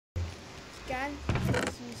guys,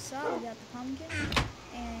 as you saw, we got the pumpkin,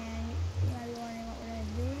 and you might be wondering what we're going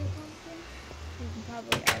to do with the pumpkin. You can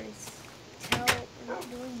probably already tell what we're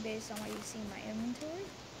doing based on what you see in my inventory.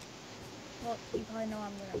 Well, you probably know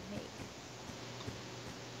what I'm going to make.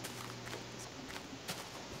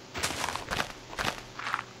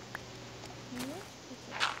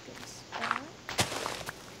 Good spot.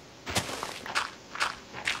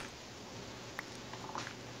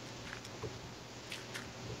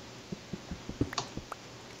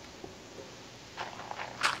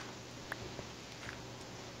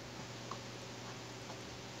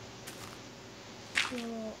 So, I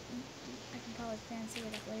can probably fancy it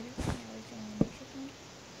up later. Now we're going to make it.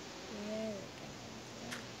 There we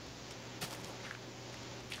go.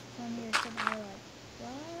 Some of your stuff are like,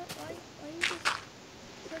 what? Why are you just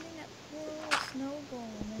putting that poor little snow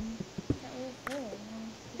golem in that little hole?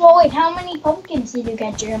 Well, wait, how many pumpkins did you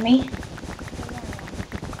get, Jeremy?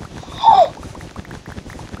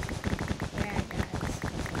 Yeah,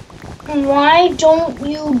 guys. Why don't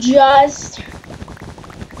you just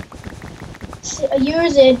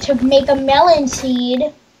use it to make a melon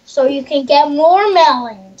seed so you can get more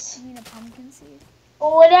melons? You mean a pumpkin seed?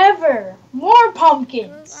 Or whatever. More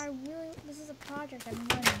pumpkins. This is a project I've been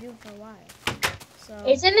wanting to do for a while. So.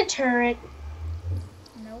 It's in a turret.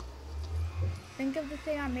 Nope. Think of the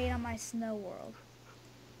thing I made on my snow world.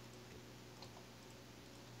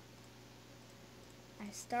 I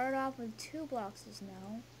started off with 2 blocks of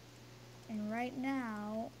snow, and right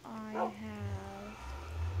now I have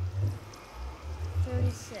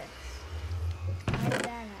 36. How did that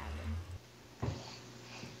happen?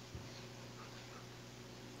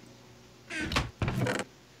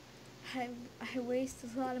 I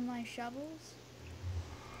wasted a lot of my shovels.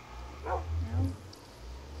 No?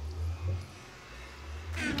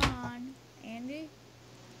 Come on, Andy?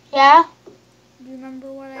 Yeah? Do you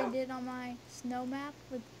remember what I did on my snow map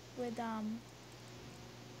with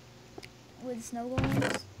snow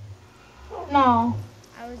golems? No.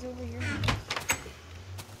 I was over here.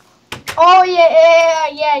 Oh,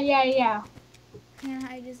 yeah. And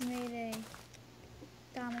I just made a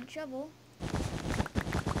diamond shovel.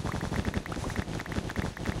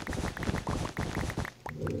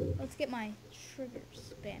 Let's get my trigger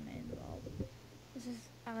spamming involved.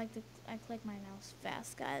 I click my mouse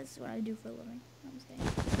fast, guys. What I do for a living.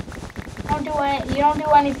 You don't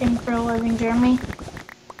do anything for a living, Jeremy.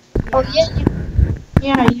 Yeah. Oh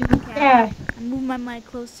yeah, yeah. I move my mic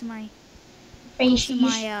close to my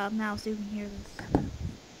mouse so you can hear this.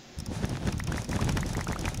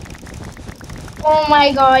 Oh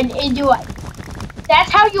my God!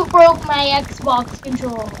 That's how you broke my Xbox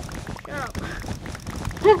controller. Shut up.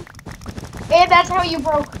 Yeah, that's how you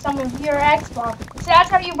broke some of your Xbox. So that's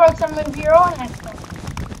how you broke some of your own Xbox.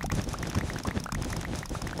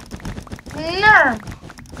 Nerf.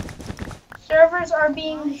 Servers are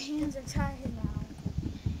being... My hands are tired now.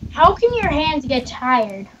 How can your hands get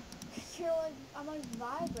tired? I'm like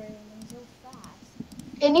vibrating so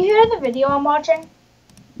fast. Can you hear the video I'm watching?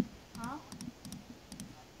 Huh?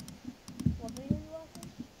 What video are you watching?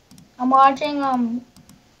 I'm watching,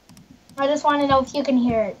 I just want to know if you can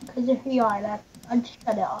hear it. Because if you are, I'll just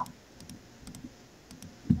shut it off.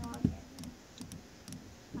 No,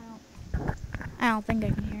 I don't think I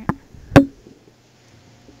can hear it.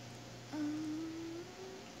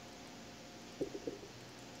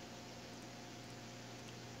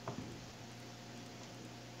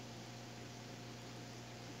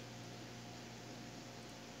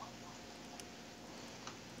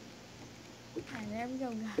 And there we go,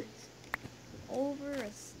 guys. Over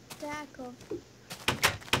a stack of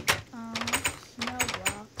snow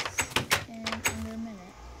blocks in under a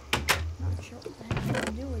minute. Not sure what the heck I'm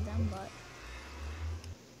gonna do with them, but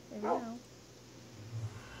there we go.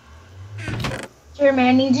 Jeremy,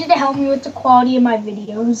 I need you to help me with the quality of my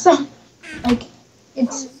videos. Like,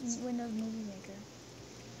 it's... Windows Movie Maker.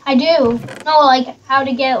 I do. No, like, how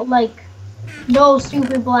to get, like, no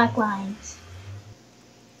stupid black lines.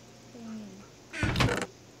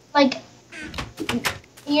 Like,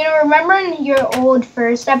 you know, remember in your old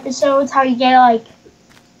first episodes how you get, like,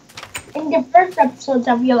 in the first episodes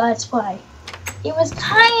of your Let's Play, it was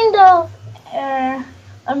kind of,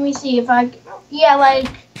 let me see if yeah, like,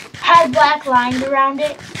 had black lines around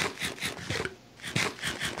it.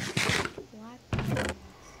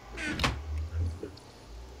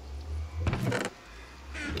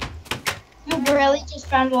 You really just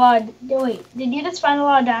found a lot of, wait, did you just find a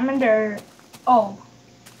lot of diamond or, oh.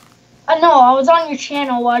 No, I was on your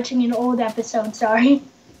channel watching an old episode, sorry.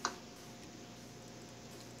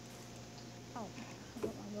 Oh,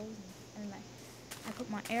 I put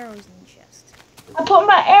my arrows in the chest. I put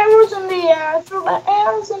my arrows in the air. I threw my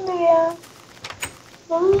arrows in the air.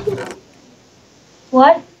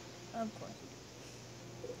 What? Of course.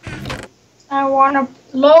 I want to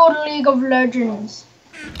load League of Legends.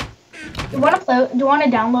 Do you want to play? Do you want to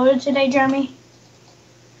download it today, Jeremy?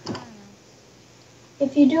 I don't know.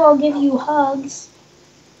 If you do, I'll give you hugs.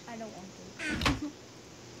 I don't want to.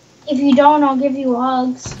 If you don't, I'll give you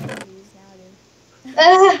hugs. Please,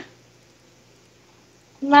 now, dude.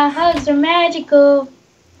 My hugs are magical.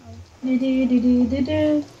 Oh,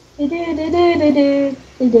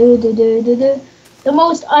 The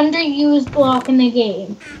most underused block in the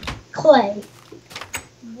game. Clay.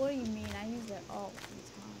 what do you mean? I use it all the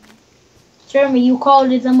time. Jeremy, you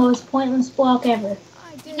called it the most pointless block ever.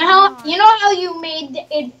 I did You know how you made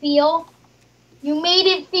it feel? You made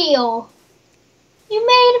it feel. You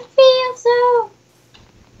made it feel so.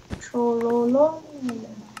 Trollolo.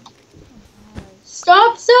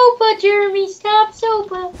 Stop SOPA, Jeremy. Stop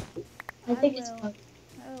SOPA. I think it's fun.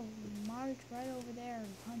 I will march right over there and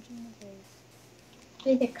punch him in the face.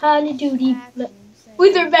 With your Call of Duty.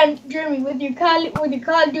 With your Jeremy, with your Call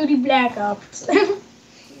of Duty Black Ops. Yeah.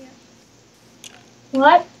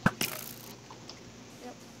 What?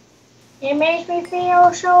 Yep. It makes me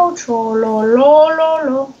feel so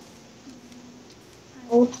trollolo.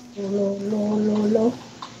 Oh, trollolo.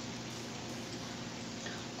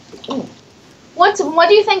 What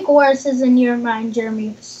do you think worse is in your mind,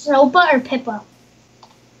 Jeremy? SOPA or PIPA?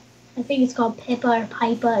 I think it's called PIPA or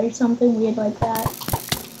PIPA or something weird like that.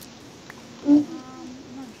 I'm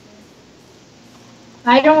not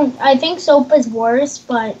sure. I think SOPA's worse,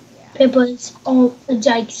 but Yeah. PIPA's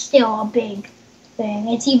like still a big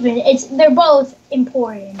thing. They're both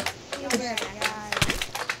important. Oh, guys. You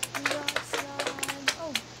got slime.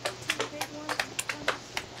 Oh, that's a big one.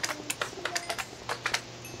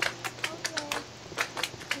 Okay.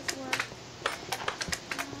 This worked.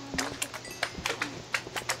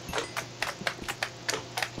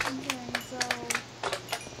 Okay, so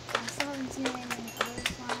I still haven't seen any other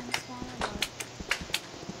slime spawner,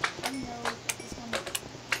 but I know this one.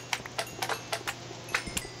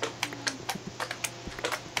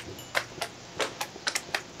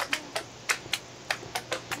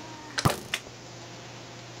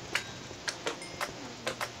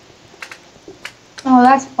 Oh,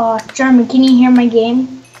 that's boss. Jeremy, can you hear my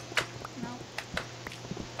game? No.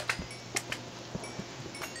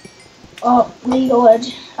 Oh, League of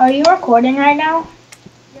Legends. Are you recording right now?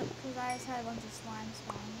 Yep, because I just had a bunch of slime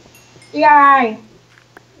spawn. Yay!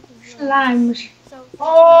 Which is really Slimes. nice. So, 13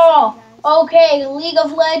 Oh, guys. okay. League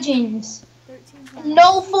of Legends. 13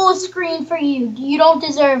 No full screen for you. You don't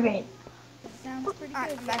deserve it. That sounds pretty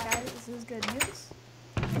good. That guys, this is good news.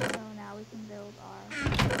 So now we can build our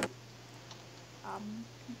creation.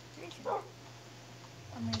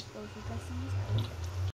 I'm gonna go through customs.